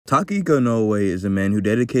Takehiko Inoue is a man who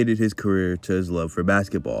dedicated his career to his love for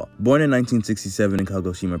basketball. Born in 1967 in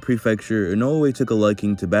Kagoshima Prefecture, Inoue took a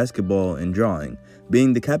liking to basketball and drawing,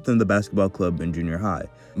 being the captain of the basketball club in junior high.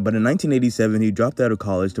 But in 1987, he dropped out of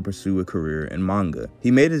college to pursue a career in manga.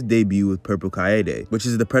 He made his debut with Purple Kaede, which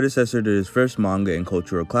is the predecessor to his first manga and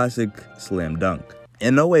cultural classic, Slam Dunk.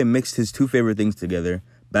 Inoue mixed his two favorite things together,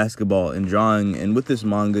 basketball and drawing, and with this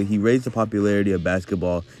manga, he raised the popularity of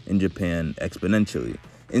basketball in Japan exponentially,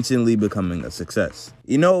 instantly becoming a success.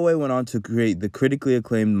 Inoue went on to create the critically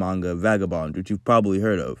acclaimed manga Vagabond, which you've probably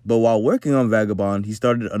heard of. But while working on Vagabond, he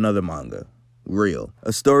started another manga, Real,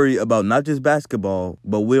 a story about not just basketball,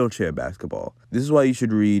 but wheelchair basketball. This is why you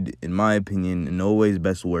should read, in my opinion, Inoue's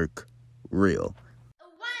best work, Real.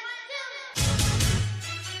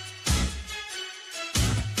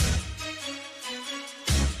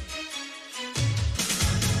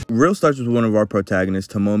 Real starts with one of our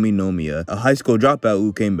protagonists, Tomomi Nomiya, a high school dropout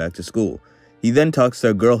who came back to school. He then talks to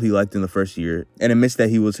a girl he liked in the first year and admits that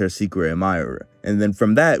he was her secret admirer. And then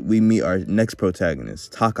from that, we meet our next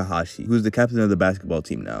protagonist, Takahashi, who's the captain of the basketball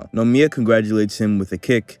team now. Nomiya congratulates him with a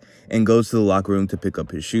kick and goes to the locker room to pick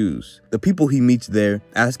up his shoes. The people he meets there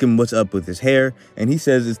ask him what's up with his hair, and he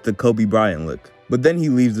says it's the Kobe Bryant look. But then he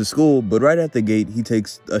leaves the school, but right at the gate, he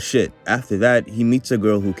takes a shit. After that, he meets a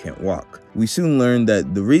girl who can't walk. We soon learn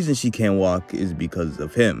that the reason she can't walk is because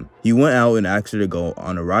of him. He went out and asked her to go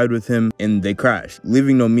on a ride with him, and they crashed,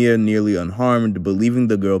 leaving Nomiya nearly unharmed, but leaving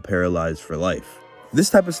the girl paralyzed for life. This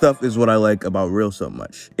type of stuff is what I like about Real so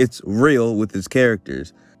much. It's real with his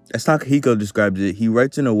characters. As Takehiko describes it, he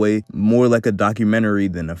writes in a way more like a documentary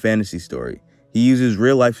than a fantasy story. He uses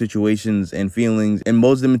real-life situations and feelings and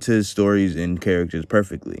molds them into his stories and characters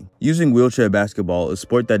perfectly. Using wheelchair basketball, a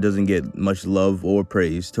sport that doesn't get much love or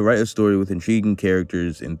praise, to write a story with intriguing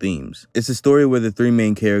characters and themes. It's a story where the three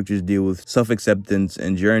main characters deal with self-acceptance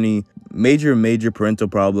and journey, major parental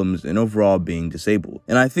problems, and overall being disabled.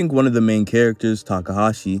 And I think one of the main characters,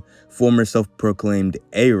 Takahashi, former self-proclaimed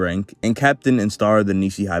A rank and captain and star of the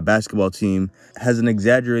Nishi High basketball team, has an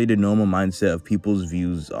exaggerated normal mindset of people's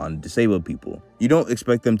views on disabled people. You don't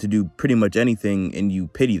expect them to do pretty much anything and you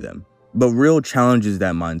pity them. But Real challenges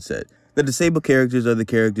that mindset. The disabled characters are the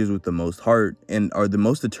characters with the most heart and are the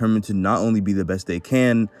most determined to not only be the best they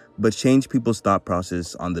can, but change people's thought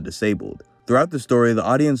process on the disabled. Throughout the story, the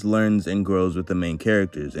audience learns and grows with the main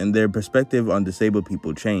characters, and their perspective on disabled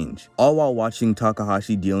people change, all while watching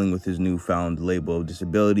Takahashi dealing with his newfound label of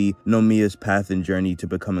disability, Nomiya's path and journey to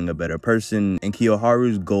becoming a better person, and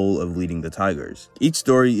Kiyoharu's goal of leading the Tigers. Each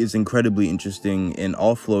story is incredibly interesting and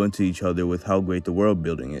all flow into each other with how great the world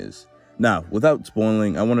building is. Now, without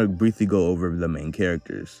spoiling, I want to briefly go over the main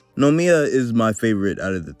characters. Nomiya is my favorite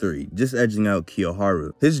out of the three, just edging out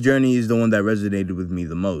Kiyoharu. His journey is the one that resonated with me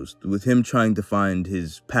the most, with him trying to find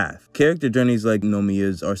his path. Character journeys like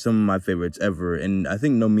Nomiya's are some of my favorites ever, and I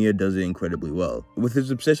think Nomiya does it incredibly well. With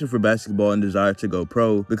his obsession for basketball and desire to go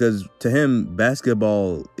pro, because to him,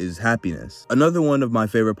 basketball is happiness. Another one of my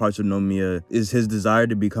favorite parts of Nomiya is his desire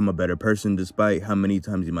to become a better person despite how many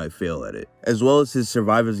times he might fail at it, as well as his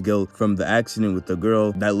survivor's guilt from the accident with the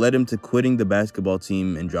girl that led him to quitting the basketball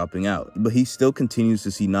team and dropping out. But he still continues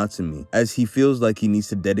to see Natsumi, as he feels like he needs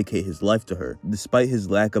to dedicate his life to her, despite his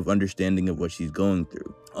lack of understanding of what she's going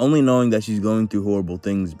through, only knowing that she's going through horrible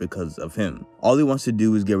things because of him. All he wants to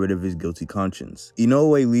do is get rid of his guilty conscience.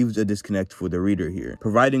 Inoue leaves a disconnect for the reader here,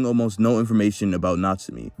 providing almost no information about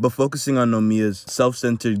Natsumi, but focusing on Nomiya's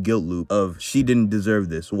self-centered guilt loop of, she didn't deserve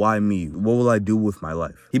this, why me, what will I do with my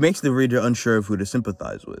life? He makes the reader unsure of who to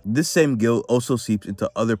sympathize with. This same guilt also seeps into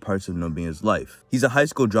other parts of Nomiya's life. He's a high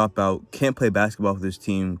school dropout, can't play basketball with his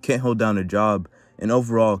team, can't hold down a job, and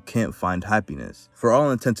overall can't find happiness. For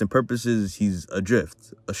all intents and purposes, he's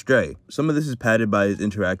adrift, astray. Some of this is padded by his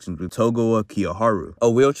interactions with Togawa Kiyoharu, a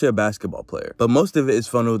wheelchair basketball player, but most of it is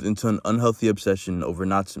funneled into an unhealthy obsession over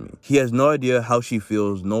Natsumi. He has no idea how she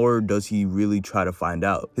feels, nor does he really try to find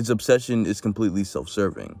out. His obsession is completely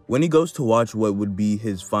self-serving. When he goes to watch what would be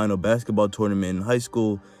his final basketball tournament in high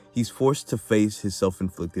school, he's forced to face his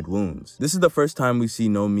self-inflicted wounds. This is the first time we see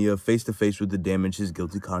Nomiya face-to-face with the damage his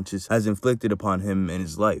guilty conscience has inflicted upon him and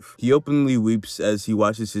his life. He openly weeps as he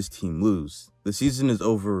watches his team lose. The season is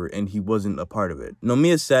over and he wasn't a part of it.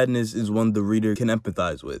 Nomiya's sadness is one the reader can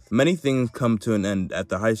empathize with. Many things come to an end at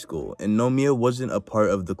the high school, and Nomiya wasn't a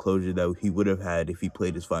part of the closure that he would have had if he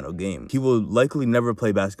played his final game. He will likely never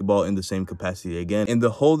play basketball in the same capacity again, and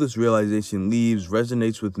the hole this realization leaves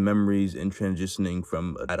resonates with memories and transitioning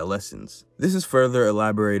from adolescence. This is further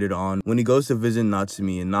elaborated on when he goes to visit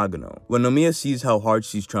Natsumi in Nagano. When Nomiya sees how hard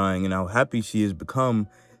she's trying and how happy she has become,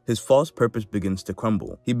 his false purpose begins to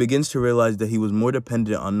crumble. He begins to realize that he was more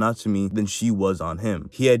dependent on Natsumi than she was on him.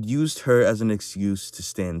 He had used her as an excuse to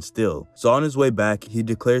stand still. So on his way back, he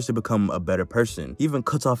declares to become a better person. He even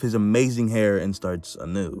cuts off his amazing hair and starts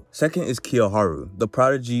anew. Second is Kiyoharu, the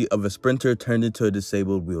prodigy of a sprinter turned into a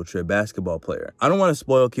disabled wheelchair basketball player. I don't want to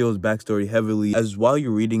spoil Kyo's backstory heavily, as while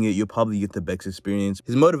you're reading it, you'll probably get the Beck's experience.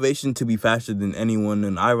 His motivation to be faster than anyone,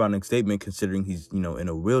 an ironic statement considering he's, in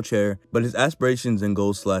a wheelchair, but his aspirations and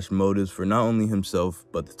goals / motives for not only himself,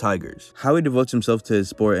 but the Tigers. How he devotes himself to his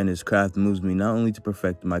sport and his craft moves me not only to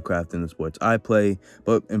perfect my craft in the sports I play,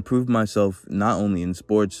 but improve myself not only in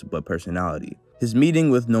sports, but personality. His meeting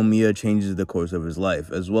with Nomiya changes the course of his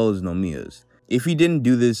life, as well as Nomiya's. If he didn't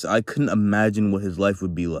do this, I couldn't imagine what his life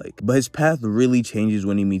would be like. But his path really changes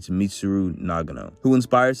when he meets Mitsuru Nagano, who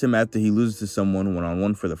inspires him after he loses to someone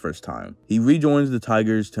one-on-one for the first time. He rejoins the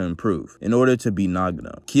Tigers to improve, in order to beat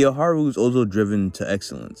Nagano. Kiyoharu is also driven to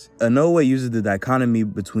excellence. Inoue uses the dichotomy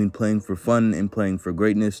between playing for fun and playing for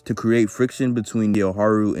greatness to create friction between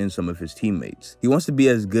Kiyoharu and some of his teammates. He wants to be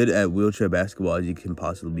as good at wheelchair basketball as he can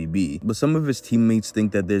possibly be, but some of his teammates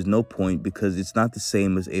think that there's no point because it's not the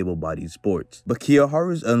same as able-bodied sports. But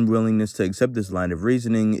Kiyoharu's unwillingness to accept this line of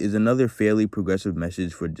reasoning is another fairly progressive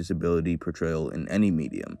message for disability portrayal in any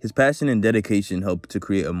medium. His passion and dedication help to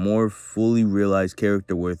create a more fully realized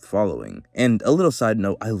character worth following. And a little side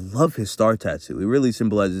note, I love his star tattoo. It really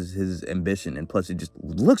symbolizes his ambition, and plus it just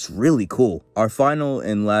looks really cool. Our final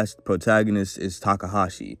and last protagonist is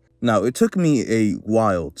Takahashi. Now, it took me a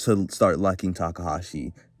while to start liking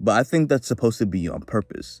Takahashi, but I think that's supposed to be on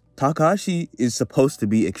purpose. Takahashi is supposed to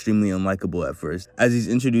be extremely unlikable at first, as he's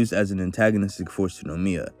introduced as an antagonistic force to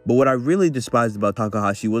Nomiya. But what I really despised about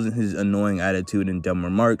Takahashi wasn't his annoying attitude and dumb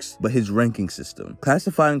remarks, but his ranking system.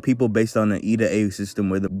 Classifying people based on an E to A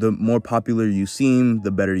system where the more popular you seem,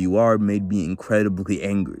 the better you are, made me incredibly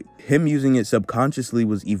angry. Him using it subconsciously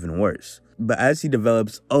was even worse. But as he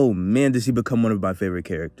develops, oh man, does he become one of my favorite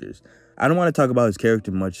characters. I don't want to talk about his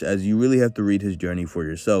character much, as you really have to read his journey for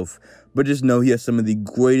yourself, but just know he has some of the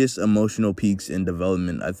greatest emotional peaks in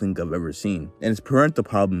development I think I've ever seen, and his parental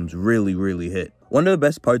problems really hit. One of the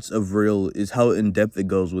best parts of Real is how in-depth it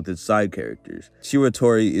goes with its side characters.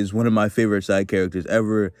 Shiratori is one of my favorite side characters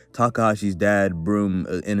ever, Takahashi's dad, Broom,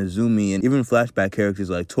 and Izumi, and even flashback characters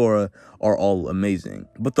like Tora are all amazing.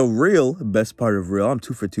 But the real best part of Real, I'm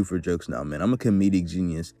 2 for 2 for jokes now, man, I'm a comedic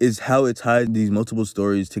genius, is how it ties these multiple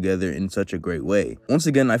stories together in such a great way. Once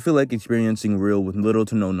again, I feel like experiencing Real with little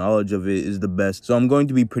to no knowledge of it is the best, so I'm going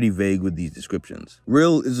to be pretty vague with these descriptions.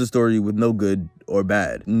 Real is a story with no good or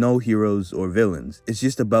bad, no heroes or villains. It's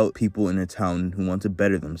just about people in a town who want to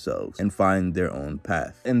better themselves and find their own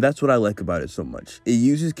path. And that's what I like about it so much. It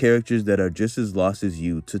uses characters that are just as lost as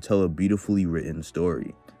you to tell a beautifully written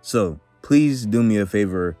story. So please do me a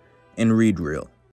favor and read Real.